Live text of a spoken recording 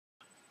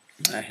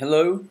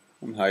Hello,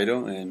 I'm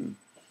Haido, and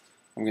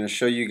I'm going to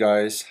show you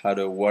guys how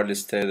to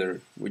wireless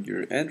tether with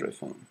your Android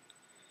phone.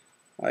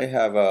 I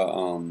have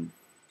an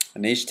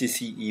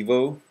HTC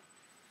Evo,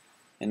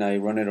 and I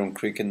run it on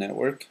Cricket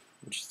Network,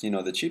 which is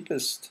the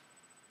cheapest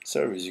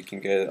service you can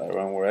get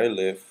around where I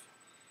live,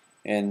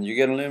 and you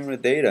get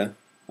unlimited data,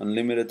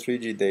 unlimited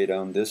 3G data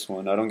on this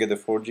one. I don't get the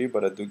 4G,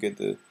 but I do get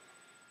the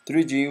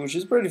 3G, which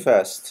is pretty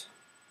fast.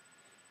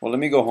 Well, let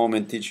me go home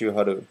and teach you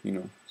how to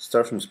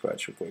start from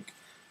scratch real quick.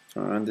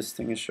 Turn on this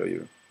thing and show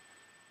you.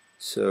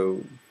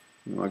 So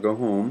I go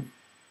home,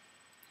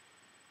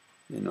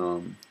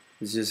 and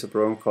it's just a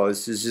program called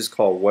it's just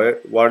called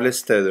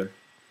wireless tether.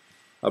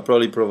 I'll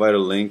probably provide a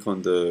link on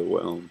at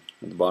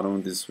the bottom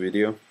of this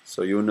video,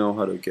 so you'll know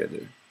how to get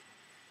it.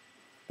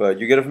 But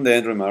you get it from the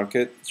Android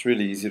market. It's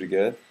really easy to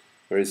get,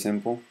 very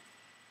simple.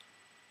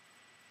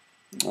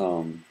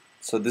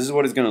 So this is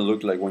what it's gonna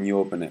look like when you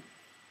open it.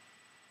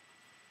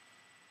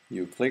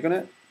 You click on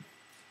it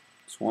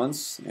just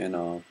once,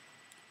 and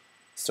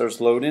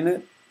starts loading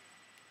it.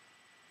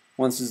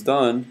 Once it's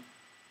done,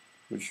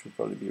 which will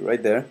probably be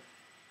right there,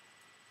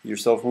 your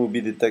cell phone will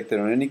be detected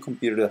on any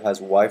computer that has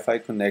Wi-Fi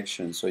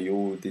connection, so you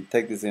will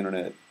detect this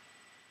internet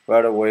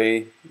right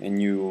away,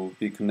 and you will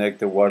be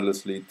connected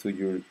wirelessly to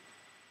your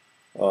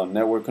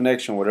network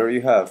connection, whatever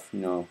you have.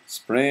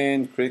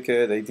 Sprint,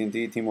 Cricket,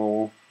 AT&T,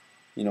 T-Mobile,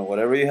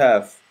 whatever you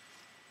have.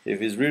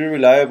 If it's really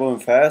reliable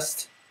and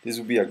fast, this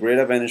will be a great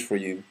advantage for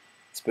you,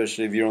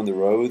 especially if you're on the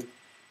road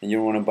and you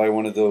don't want to buy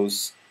one of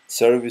those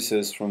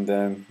services from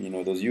them.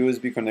 Those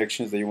USB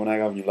connections that you want to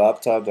have on your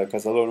laptop that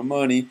cost a lot of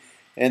money.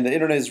 And the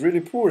internet is really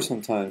poor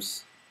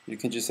sometimes. You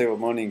can just save up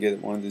money and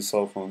get one of these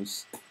cell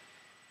phones.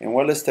 And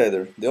wireless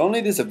tether. The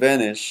only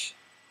disadvantage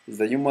is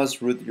that you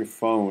must root your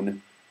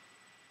phone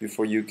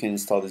before you can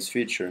install this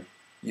feature.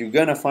 You're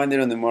gonna find it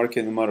on the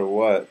market no matter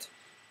what,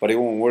 but it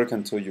won't work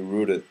until you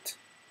root it.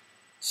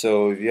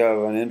 So if you have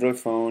an Android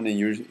phone and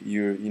you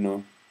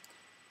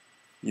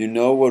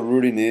know what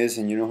rooting is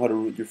and you know how to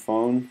root your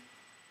phone,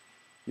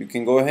 you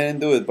can go ahead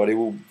and do it, but it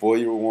will void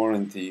your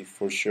warranty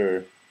for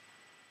sure.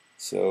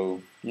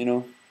 So,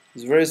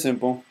 it's very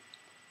simple.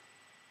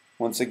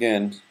 Once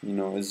again,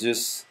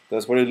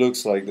 that's what it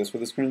looks like. That's what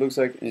the screen looks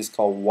like. It's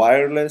called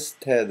wireless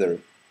tether.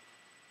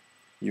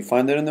 You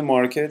find it in the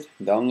market,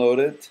 download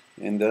it,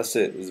 and that's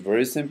it. It's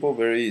very simple,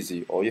 very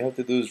easy. All you have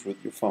to do is root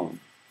your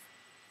phone.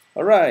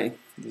 Alright,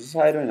 this is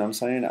Hyder, and I'm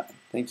signing out.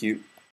 Thank you.